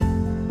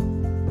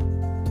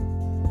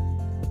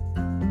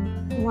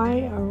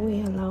Why are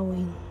we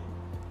allowing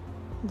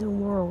the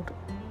world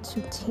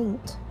to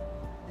taint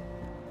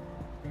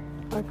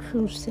our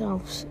true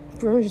selves,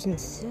 brothers and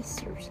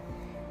sisters?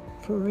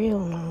 For real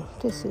now,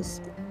 this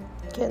is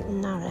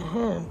getting out of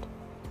hand.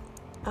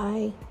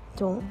 I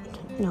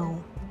don't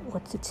know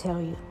what to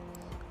tell you,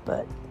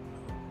 but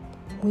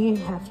we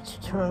have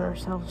to turn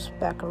ourselves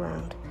back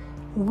around.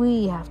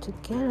 We have to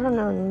get on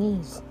our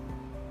knees,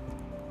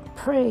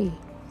 pray,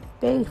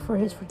 beg for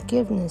His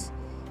forgiveness,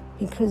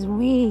 because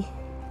we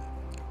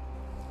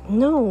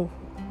know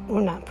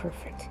we're not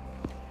perfect.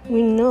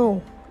 We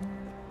know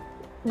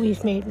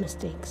we've made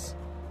mistakes.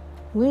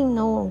 We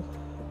know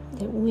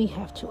that we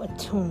have to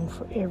atone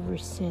for every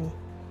sin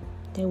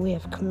that we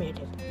have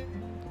committed.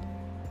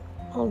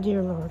 Oh,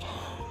 dear Lord,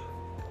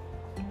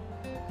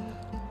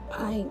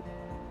 I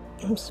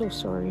am so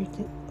sorry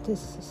that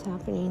this is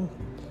happening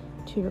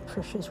to your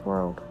precious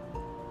world.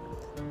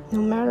 No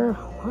matter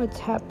what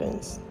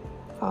happens,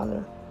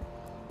 Father,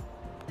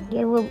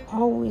 there will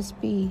always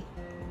be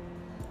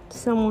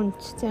someone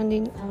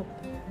standing up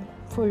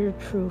for your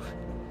truth,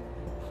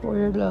 for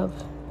your love,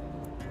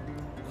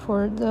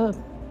 for the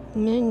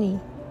many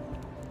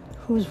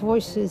whose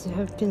voices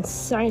have been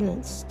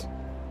silenced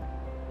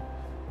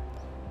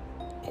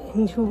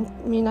and who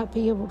may not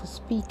be able to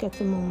speak at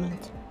the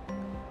moment.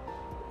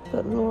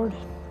 But Lord,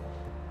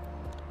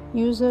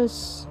 use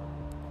us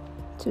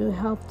to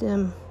help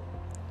them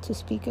to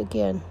speak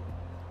again,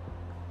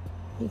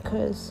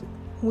 because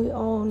we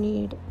all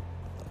need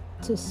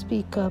to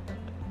speak up.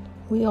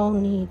 We all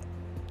need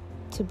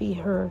to be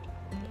heard.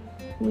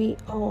 We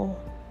all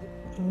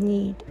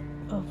need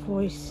a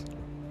voice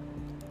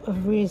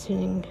of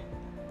reasoning.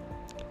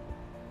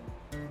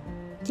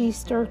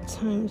 These dark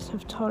times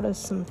have taught us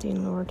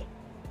something, Lord,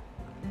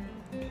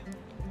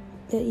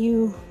 that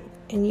you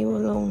and you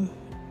alone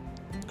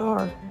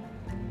are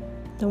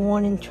the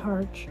one in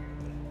charge.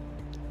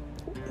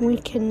 We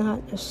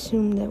cannot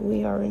assume that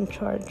we are in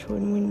charge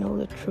when we know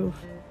the truth.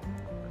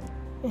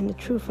 And the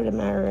truth of the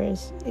matter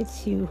is,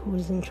 it's you who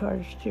is in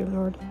charge, dear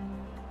Lord.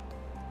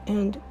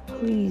 And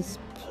please,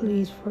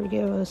 please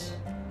forgive us.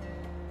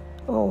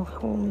 Oh,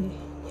 Holy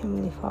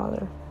Heavenly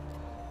Father,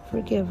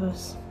 forgive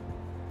us.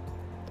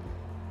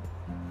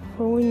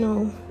 For we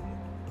know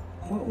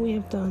what we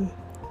have done,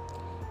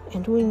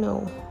 and we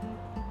know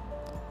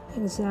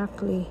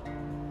exactly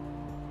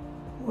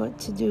what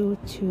to do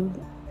to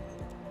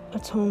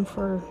atone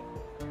for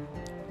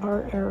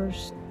our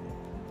errors.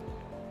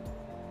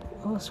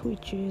 Oh, sweet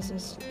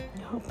Jesus,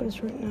 help us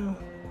right now.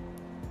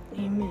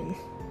 Amen.